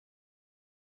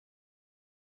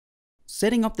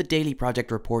Setting up the daily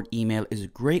project report email is a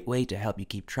great way to help you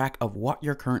keep track of what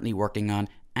you're currently working on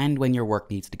and when your work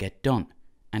needs to get done.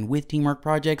 And with Teamwork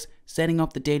Projects, setting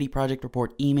up the daily project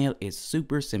report email is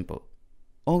super simple.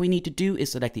 All we need to do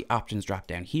is select the options drop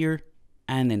down here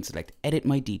and then select Edit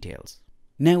My Details.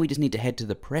 Now we just need to head to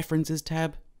the Preferences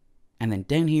tab, and then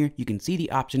down here you can see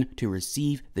the option to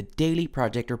receive the daily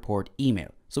project report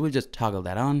email. So we'll just toggle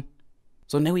that on.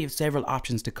 So now we have several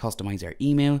options to customize our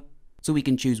email. So we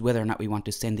can choose whether or not we want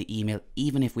to send the email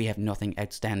even if we have nothing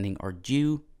outstanding or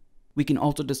due. We can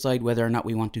also decide whether or not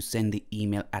we want to send the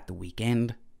email at the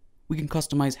weekend. We can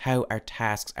customize how our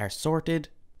tasks are sorted.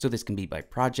 So this can be by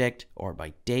project or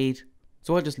by date.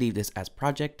 So I'll just leave this as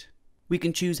project. We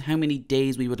can choose how many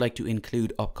days we would like to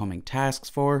include upcoming tasks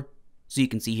for. So you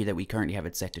can see here that we currently have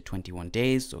it set to 21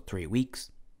 days, so 3 weeks.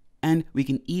 And we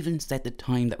can even set the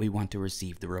time that we want to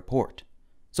receive the report.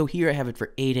 So here I have it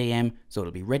for 8 AM, so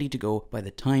it'll be ready to go by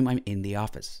the time I'm in the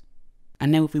office.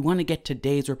 And now if we want to get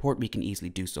today's report, we can easily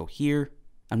do so here.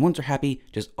 And once we're happy,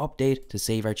 just update to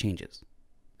save our changes.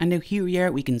 And now here we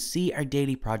are, we can see our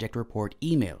daily project report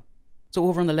email. So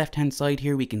over on the left hand side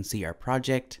here, we can see our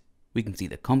project, we can see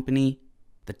the company,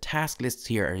 the task lists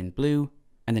here are in blue,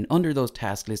 and then under those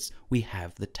task lists, we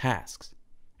have the tasks.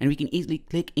 And we can easily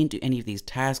click into any of these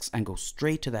tasks and go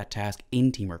straight to that task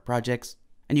in Teamwork Projects.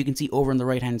 And you can see over on the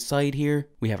right hand side here,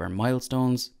 we have our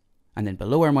milestones. And then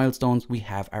below our milestones, we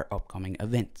have our upcoming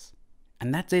events.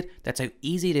 And that's it. That's how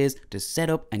easy it is to set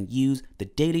up and use the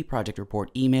daily project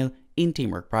report email in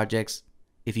Teamwork Projects.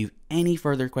 If you have any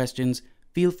further questions,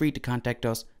 feel free to contact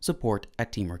us,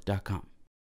 support@teamwork.com.